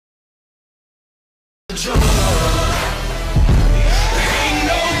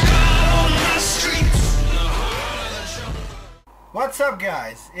What's up,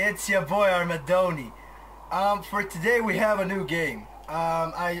 guys? It's your boy Armadoni. For today we have a new game.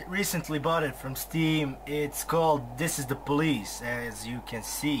 I recently bought it from Steam. It's called This is the Police, as you can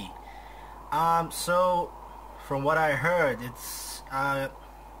see. So from what I heard, it's a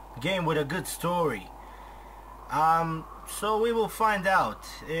game with a good story. So we will find out.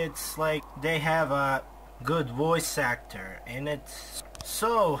 It's like they have a good voice actor in it.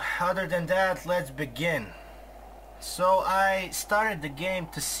 So other than that, let's begin. So I started the game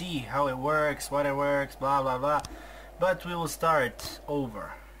to see how it works, what it works, blah blah blah. But we will start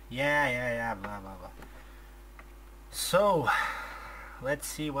over. Yeah, blah blah blah. So let's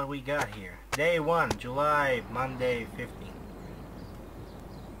see what we got here. Day 1, July, Monday, 15.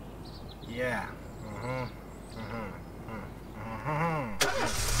 Yeah.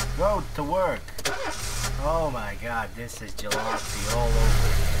 Go to work. Oh my god, this is jalopy all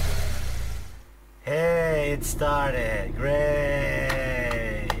over. Hey, it started.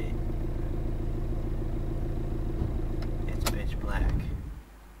 Great. It's pitch black.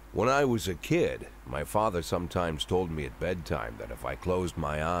 When I was a kid, my father sometimes told me at bedtime that if I closed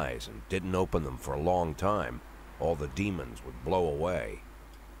my eyes and didn't open them for a long time, all the demons would blow away.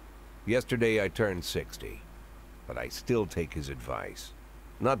 Yesterday I turned 60, but I still take his advice.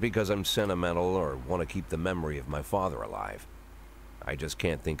 Not because I'm sentimental or want to keep the memory of my father alive. I just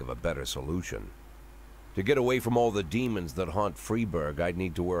can't think of a better solution. To get away from all the demons that haunt Freeburg, I'd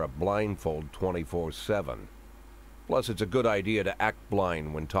need to wear a blindfold 24/7. Plus, it's a good idea to act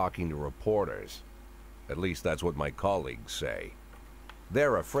blind when talking to reporters. At least that's what my colleagues say.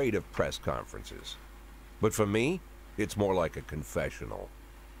 They're afraid of press conferences. But for me, it's more like a confessional.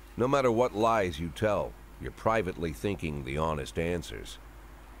 No matter what lies you tell, you're privately thinking the honest answers.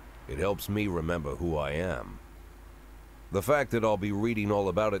 It helps me remember who I am. The fact that I'll be reading all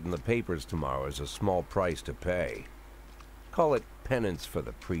about it in the papers tomorrow is a small price to pay. Call it penance for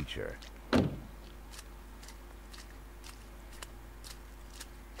the preacher.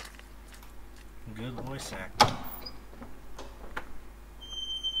 Good voice acting.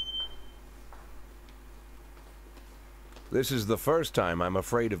 This is the first time I'm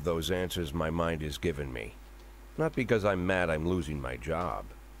afraid of those answers my mind has given me. Not because I'm mad I'm losing my job.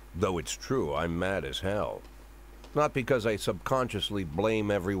 Though it's true, I'm mad as hell. Not because I subconsciously blame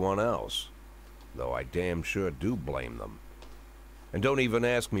everyone else, though I damn sure do blame them. And don't even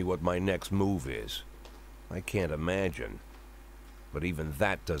ask me what my next move is. I can't imagine. But even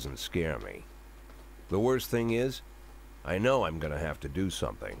that doesn't scare me. The worst thing is, I know I'm gonna have to do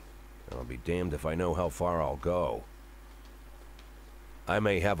something. And I'll be damned if I know how far I'll go. I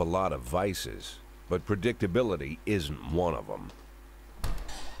may have a lot of vices, but predictability isn't one of them.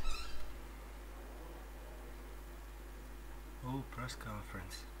 Oh, press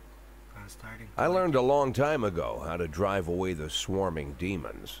conference. Starting. I learned a long time ago how to drive away the swarming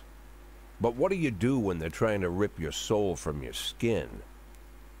demons. But what do you do when they're trying to rip your soul from your skin?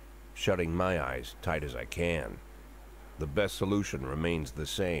 Shutting my eyes tight as I can. The best solution remains the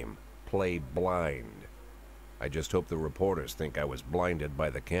same. Play blind. I just hope the reporters think I was blinded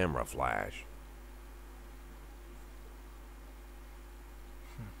by the camera flash.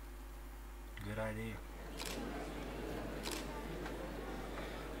 Good idea.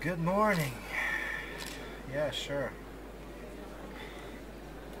 Good morning. Yeah, sure.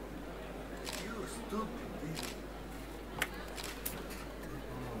 You stupid.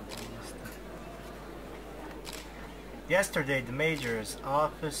 Yesterday, the mayor's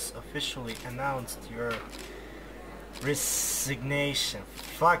office officially announced your resignation.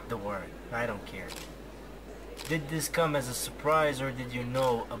 Fuck the word. I don't care. Did this come as a surprise or did you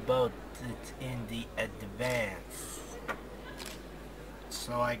know about it in the advance?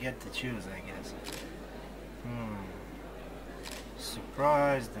 So I get to choose, I guess.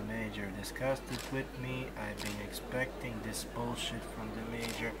 Surprise, the major discussed it with me. I've been expecting this bullshit from the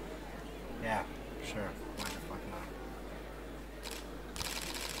major. Yeah, sure. Why the fuck not?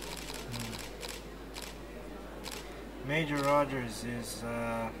 Major Rogers is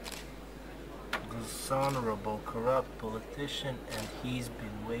dishonorable, corrupt politician, and he's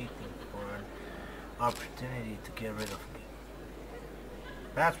been waiting for an opportunity to get rid of me.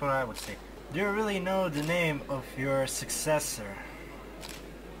 That's what I would say. Do you really know the name of your successor?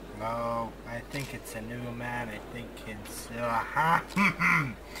 No, I think it's a new man. I think it's...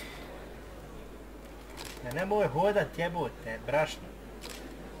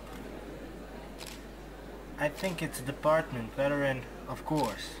 I think it's department veteran, of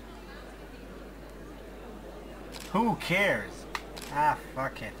course. Who cares? Ah,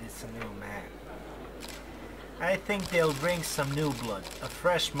 fuck it, it's a new man. I think they'll bring some new blood, a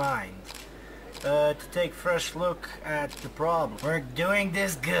fresh mind, to take fresh look at the problem. We're doing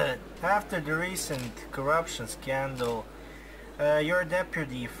this good. After the recent corruption scandal, your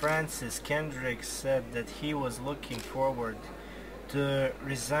deputy, Francis Kendrick, said that he was looking forward to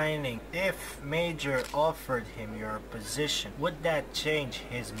resigning if Major offered him your position. Would that change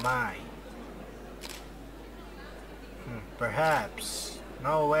his mind? Perhaps.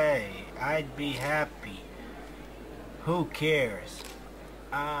 No way. I'd be happy. Who cares?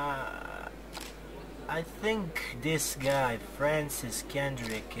 I think this guy, Francis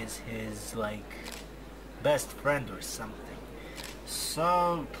Kendrick, is his, like, best friend or something.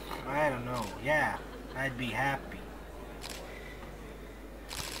 So, I don't know. Yeah, I'd be happy.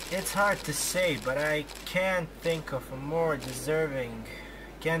 It's hard to say, but I can't think of a more deserving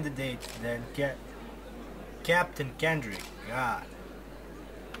candidate than Captain Kendrick. God.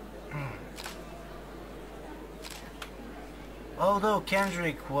 Although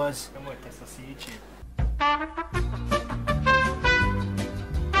Kendrick was...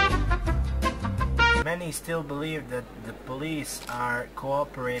 Many still believe that the police are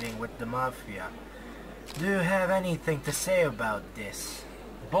cooperating with the mafia. Do you have anything to say about this?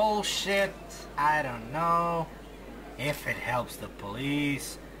 Bullshit, I don't know. If it helps the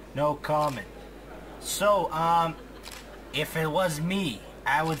police, no comment. So, if it was me,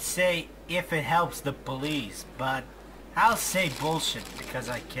 I would say if it helps the police, but I'll say bullshit because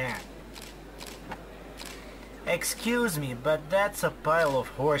I can. Excuse me, but that's a pile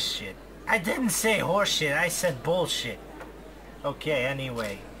of horseshit. I didn't say horseshit, I said bullshit. Okay,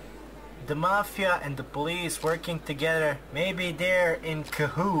 anyway. The mafia and the police working together, maybe they're in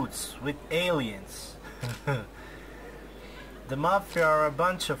cahoots with aliens. The mafia are a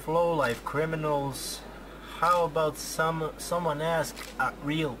bunch of low-life criminals. How about someone ask a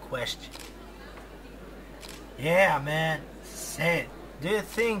real question? Yeah, man, say it. Do you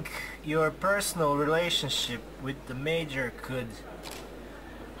think your personal relationship with the Major could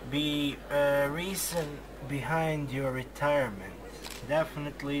be a reason behind your retirement?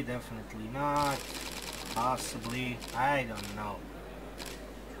 Definitely not. Possibly, I don't know.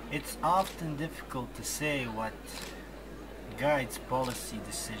 It's often difficult to say what guides policy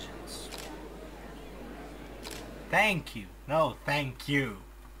decisions. Thank you. No, thank you.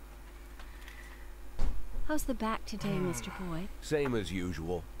 How's the back today, Mr. Boyd? Same as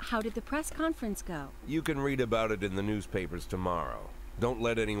usual. How did the press conference go? You can read about it in the newspapers tomorrow. Don't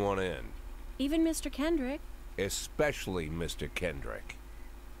let anyone in. Even Mr. Kendrick? Especially Mr. Kendrick.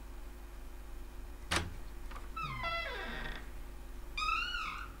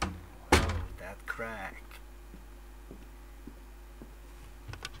 Oh, that crack.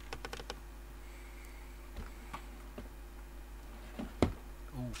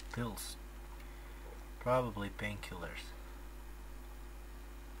 Ooh, pills. Probably painkillers.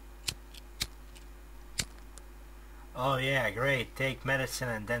 Oh yeah, great. Take medicine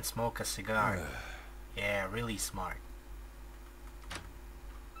and then smoke a cigar. Yeah, really smart.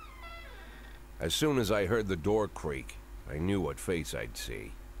 As soon as I heard the door creak, I knew what face I'd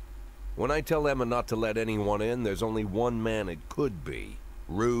see. When I tell Emma not to let anyone in, there's only one man it could be.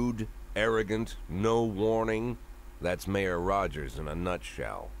 Rude, arrogant, no warning. That's Mayor Rogers in a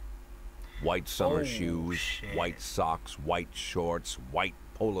nutshell. White summer shoes, shit. white socks, white shorts, white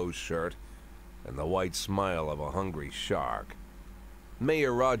polo shirt, and the white smile of a hungry shark.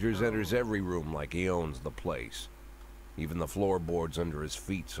 Mayor Rogers enters every room like he owns the place. Even the floorboards under his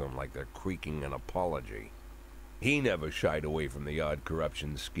feet sound like they're creaking an apology. He never shied away from the odd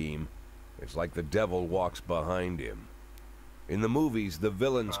corruption scheme. It's like the devil walks behind him. In the movies, the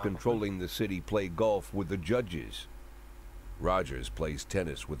villains controlling the city play golf with the judges. Rogers plays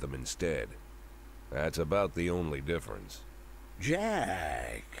tennis with them instead. That's about the only difference.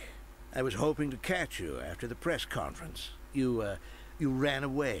 Jack, I was hoping to catch you after the press conference. You ran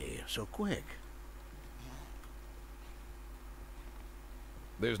away so quick.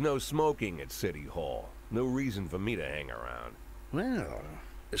 There's no smoking at City Hall. No reason for me to hang around. Well,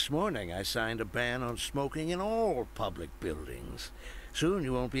 this morning I signed a ban on smoking in all public buildings. Soon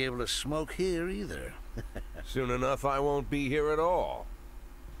you won't be able to smoke here either. Soon enough, I won't be here at all.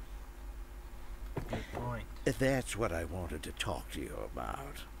 Good point. That's what I wanted to talk to you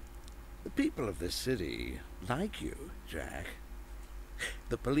about. The people of this city like you, Jack.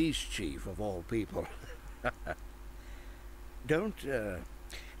 The police chief of all people. Don't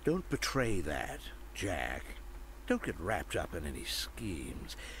betray that, Jack. Don't get wrapped up in any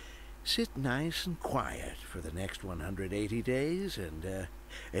schemes. Sit nice and quiet for the next 180 days,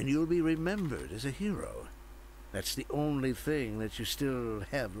 and you'll be remembered as a hero. That's the only thing that you still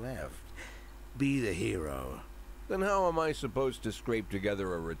have left. Be the hero Then how am I supposed to scrape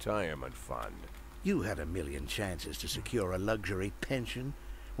together a retirement fund? You had a million chances to secure a luxury pension,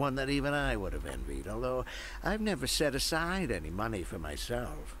 one that even I would have envied, although I've never set aside any money for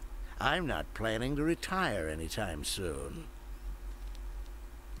myself. I'm not planning to retire anytime soon.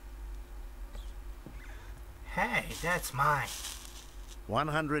 Hey, that's mine.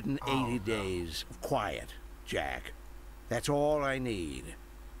 180 days of quiet, Jack. That's all I need.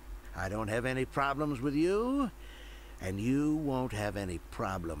 I don't have any problems with you, and you won't have any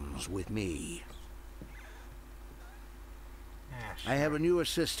problems with me. Yeah, I have a new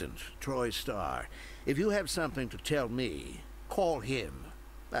assistant, Troy Starr. If you have something to tell me, call him.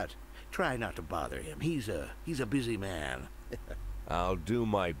 But try not to bother him. He's a busy man. I'll do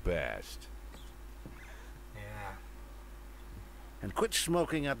my best. Yeah. And quit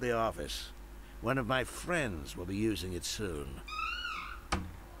smoking up the office. One of my friends will be using it soon.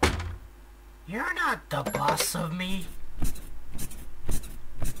 You're not the boss of me.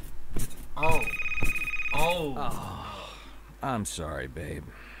 Oh. I'm sorry, babe.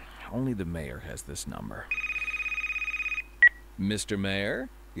 Only the mayor has this number. Mr. Mayor?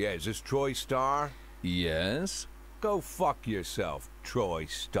 Yeah, is this Troy Starr? Yes? Go fuck yourself, Troy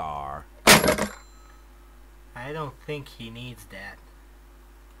Starr. I don't think he needs that.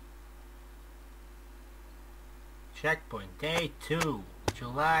 Checkpoint day 2,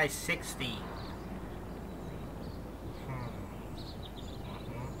 July 16.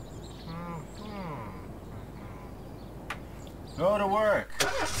 Go to work.